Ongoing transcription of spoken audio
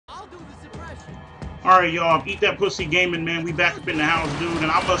Alright, y'all, eat that pussy gaming, man. We back up in the house, dude.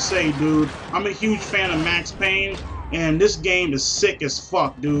 And I must say, dude, I'm a huge fan of Max Payne. And this game is sick as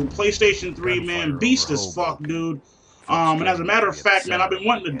fuck, dude. PlayStation 3, man, beast as fuck, dude. And as a matter of fact, man, I've been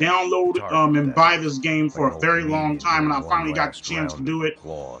wanting to download and buy this game for a very long time, and I finally got the chance to do it.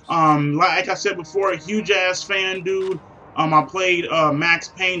 Like I said before, a huge ass fan, dude. I played Max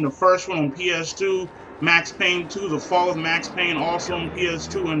Payne, the first one on PS2, Max Payne 2, The Fall of Max Payne, also on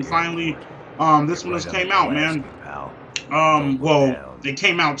PS2, and finally, this one just came out, man. Well, it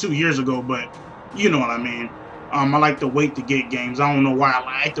came out 2 years ago, but you know what I mean. I like to wait to get games. I don't know why.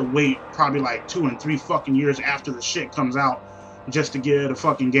 I like to wait probably like 2 and 3 fucking years after the shit comes out just to get a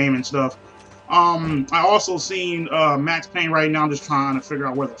fucking game and stuff. I also seen Max Payne right now. I'm just trying to figure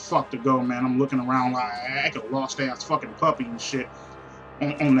out where the fuck to go, man. I'm looking around like a lost ass fucking puppy and shit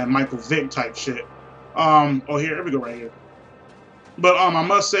on that Michael Vick type shit. Oh, here we go right here. But I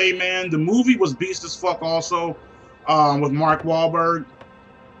must say, man, the movie was beast as fuck also with Mark Wahlberg.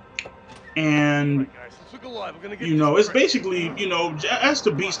 And you know, it's basically, you know, that's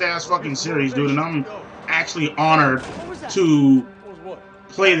the beast ass fucking series, dude, and I'm actually honored to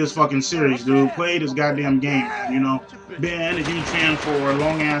play this fucking series, dude. Play this goddamn game, man. You know, been a huge fan for a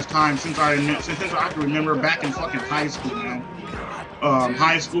long ass time since I can remember, back in fucking high school, man.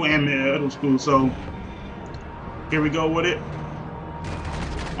 High school and middle school. So here we go with it.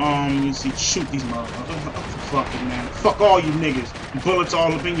 You see, shoot these motherfuckers. Fucking man, fuck all you niggas. Bullets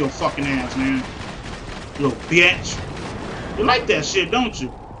all up in your fucking ass, man. Little bitch. You like that shit, don't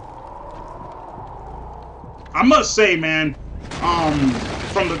you? I must say, man,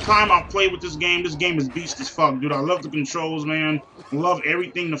 from the time I played with this game is beast as fuck, dude. I love the controls, man. I love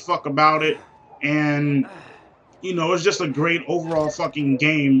everything the fuck about it. And, you know, it's just a great overall fucking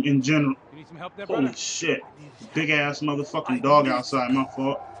game in general. Holy shit. Big ass motherfucking dog outside, my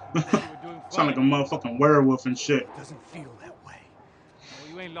fault. Sound like a motherfucking werewolf and shit. Doesn't feel that way.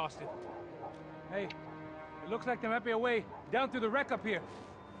 No, you ain't lost it. Hey, it looks like there might be a way down through the wreck up here.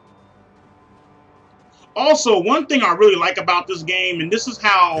 Also, one thing I really like about this game, and this is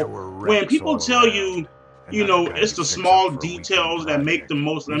how, when people tell you, you know, it's the small details that make the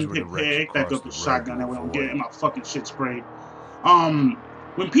most. Let me pick back up the shotgun that way I don't get my fucking shit sprayed.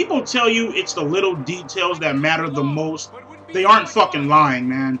 When people tell you it's the little details that matter the most, they aren't fucking lying,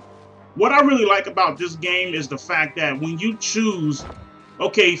 man. What I really like about this game is the fact that when you choose,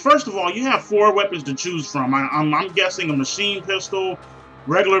 okay, first of all, you have 4 weapons to choose from. I'm guessing a machine pistol,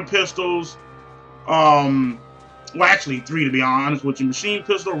 regular pistols, well, actually 3 to be honest with you. Machine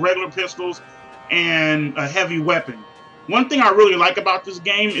pistol, regular pistols, and a heavy weapon. One thing I really like about this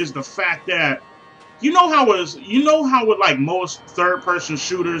game is the fact that you know how with like most third-person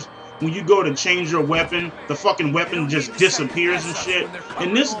shooters, when you go to change your weapon, the fucking weapon just disappears and shit.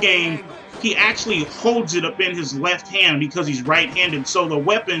 In this game, he actually holds it up in his left hand because he's right-handed, so the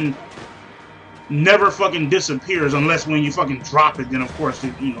weapon never fucking disappears unless when you fucking drop it, then of course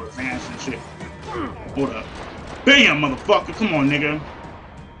it, you know, it vanishes and shit. Hold up. Bam, motherfucker. Come on, nigga.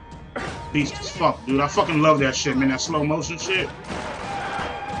 Beast as fuck, dude. I fucking love that shit, man. That slow motion shit.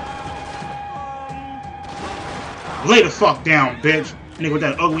 Lay the fuck down, bitch. Nigga with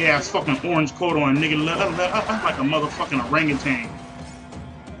that ugly ass fucking orange coat on, nigga. I'm like a motherfucking orangutan.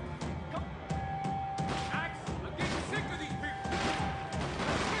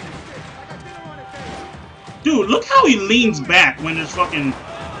 Dude, look how he leans back when there's fucking...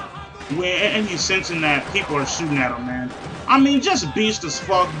 and he's sensing that people are shooting at him, man. I mean, just beast as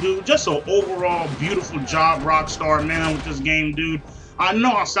fuck, dude. Just an overall beautiful job, Rockstar, man, with this game, dude. I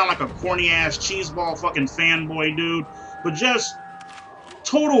know I sound like a corny-ass cheeseball fucking fanboy, dude, but just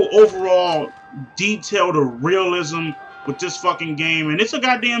total overall detail to realism with this fucking game, and it's a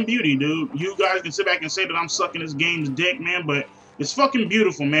goddamn beauty, dude. You guys can sit back and say that I'm sucking this game's dick, man, but it's fucking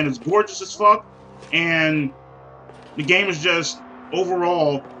beautiful, man. It's gorgeous as fuck, and the game is just,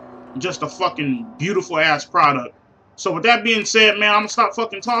 overall, just a fucking beautiful-ass product. So with that being said, man, I'm gonna stop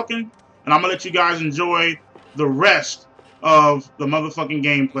fucking talking, and I'm gonna let you guys enjoy the rest of the motherfucking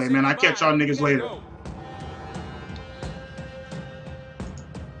gameplay, man. I'll catch y'all niggas later.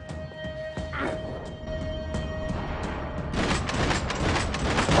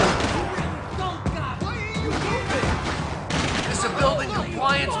 Is a building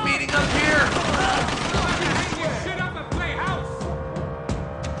compliance meeting up here? Sit up and play house.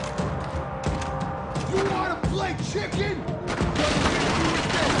 You wanna play chicken?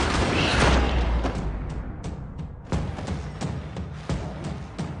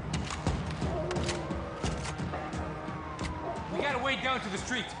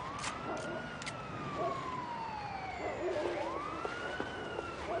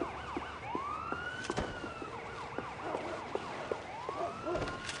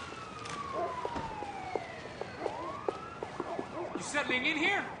 settling in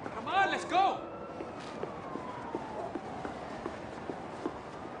here? Come on, let's go.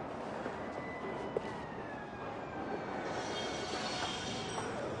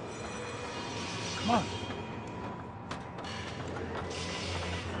 Come on.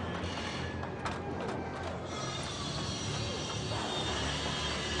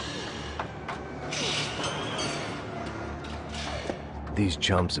 These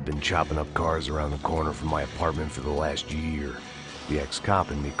chumps have been chopping up cars around the corner from my apartment for the last year. The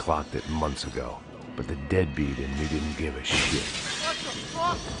ex-cop in me clocked it months ago, but the deadbeat in me didn't give a shit. What the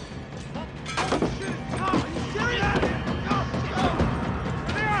fuck? Oh shit, Tom, are you serious? Go!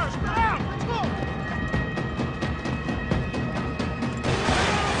 There, spread out, let's go!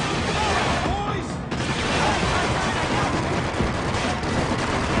 Boys!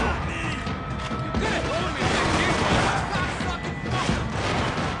 You could have told me that kid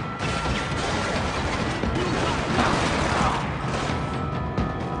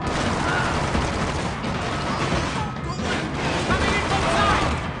coming in from side.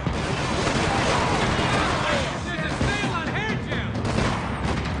 There's a sale on hair gel.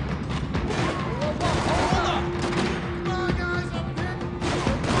 Hold up! Come on, guys, I'm hit!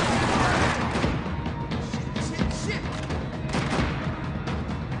 Shit!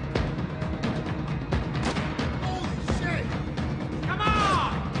 Holy shit! Come on!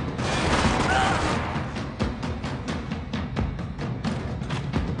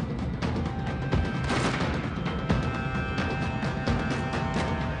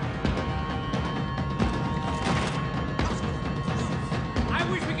 I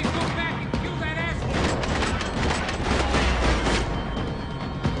wish we could go back and kill that asshole.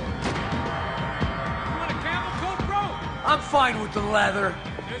 You want a camel coat, bro? I'm fine with the leather.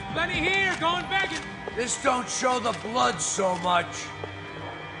 There's plenty here. Going begging. This don't show the blood so much.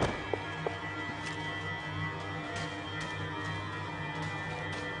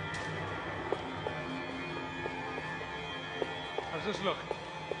 How's this look?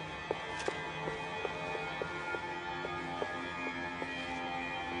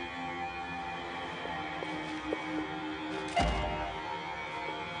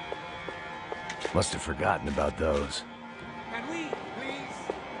 Must have forgotten about those. Can we, please?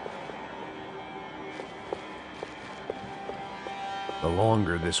 The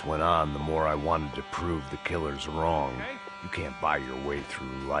longer this went on, the more I wanted to prove the killers wrong. Okay. You can't buy your way through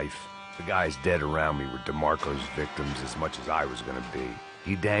life. The guys dead around me were DeMarco's victims as much as I was gonna be.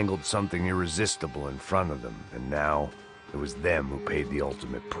 He dangled something irresistible in front of them, and now it was them who paid the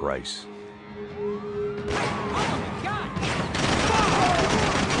ultimate price.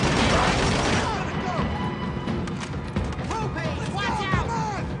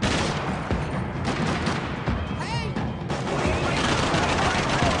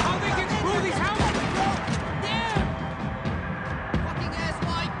 How they get through these houses?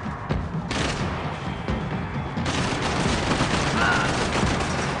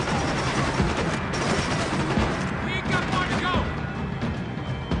 We ain't got far to go.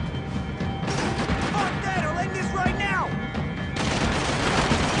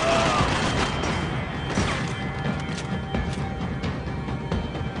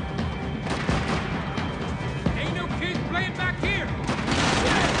 Ain't no kids playing back here.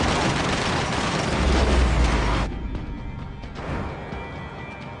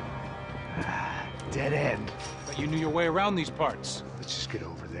 Dead end. But you knew your way around these parts. Let's just get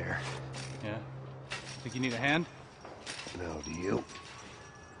over there. Yeah. Think you need a hand? No, do you?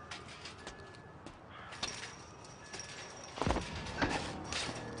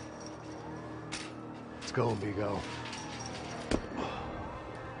 Let's go, amigo.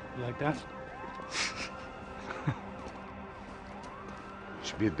 You like that?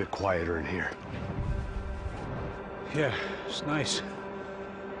 Should be a bit quieter in here. Yeah, it's nice.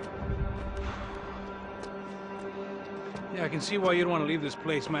 Yeah, I can see why you'd want to leave this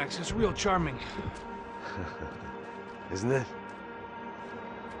place, Max. It's real charming. Isn't it?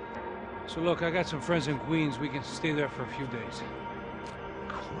 So look, I got some friends in Queens. We can stay there for a few days.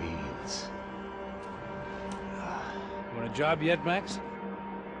 Queens. You want a job yet, Max?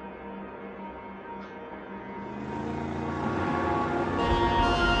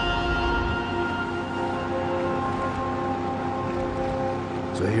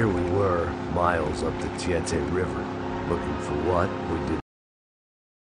 So here we were, miles up the G.O.A.T. River, looking for what we didn't